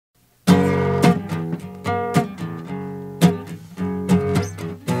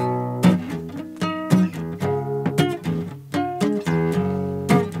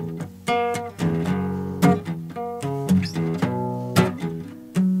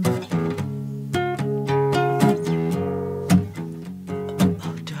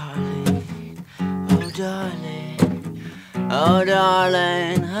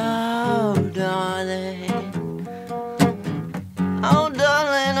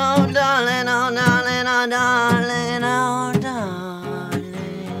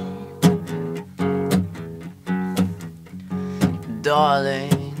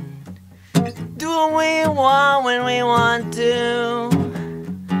war when we want to.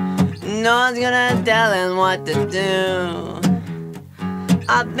 No one's gonna tell us what to do.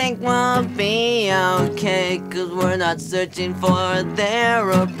 I think we'll be okay, 'cause we're not searching for their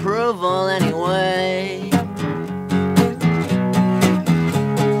approval anyway.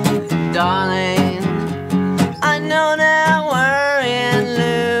 Darling, I know that we're in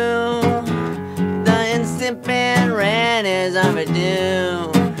lieu. The insipid rent is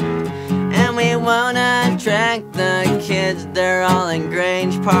overdue, and we won't attract the kids. They're all in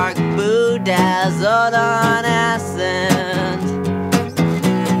Grange Park, boo-dazzled on acid.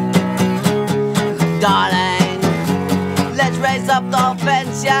 Darling, let's raise up the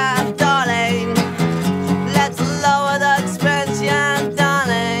fence, yeah, darling. Let's lower the expense, yeah,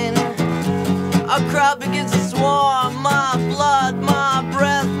 darling. A crowd begins to swarm, my blood, my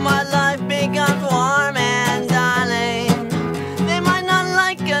breath, my life becomes warm, and darling, they might not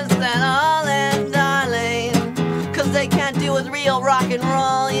like us at all, and darling, 'cause they can't deal with real rock and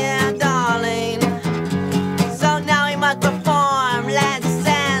roll, yeah, darling. So now we must perform, let's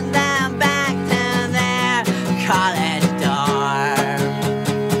send them back to their college dorm.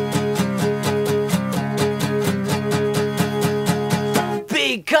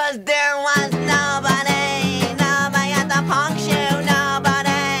 Because there was nobody at the punk show,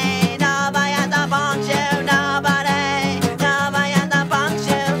 nobody at the punk show, nobody at the punk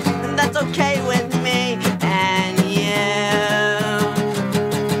show. And that's okay with me and you.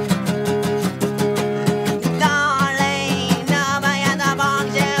 Darling, nobody at the punk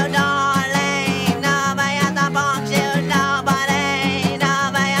show, darling, nobody at the punk show,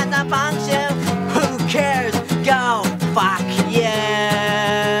 nobody at the punk show. Who cares? Go fuck you.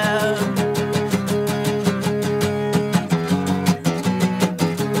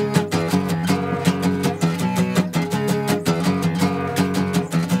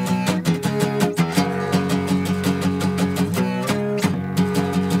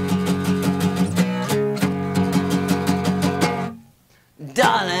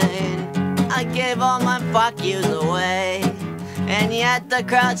 Darling, I gave all my fuck yous away, and yet the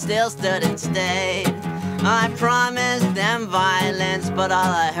crowd still stood and stayed. I promised them violence, but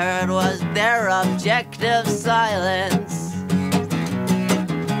all I heard was their objective silence.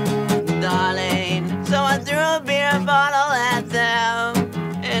 Darling, so I threw a beer bottle at them,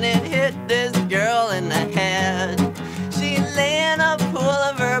 and it hit this girl in the head. She lay in a pool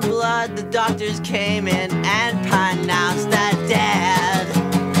of her blood. The doctors came in and pronounced her dead.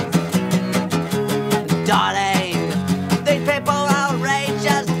 Darling, these people are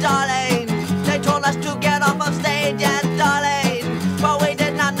outrageous, darling. They told us to get off of stage, yes, darling, but we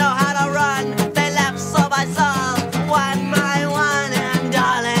did not know how to run. They left soul by soul, one by one, and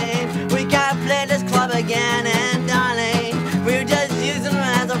darling, we can't play this club again, and darling, we were just using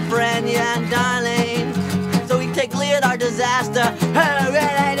them as a friend, yeah, darling. So we take lead our disaster. Who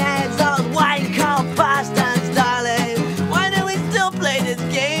really needs those white coat bastards, darling? Why do we still play this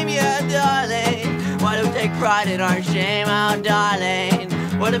game, yeah, darling? Why do we take pride in our shame, oh, darling?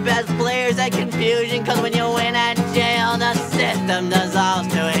 We're the best players at confusion, 'cause when you win at jail, the system dissolves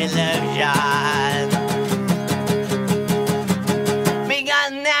to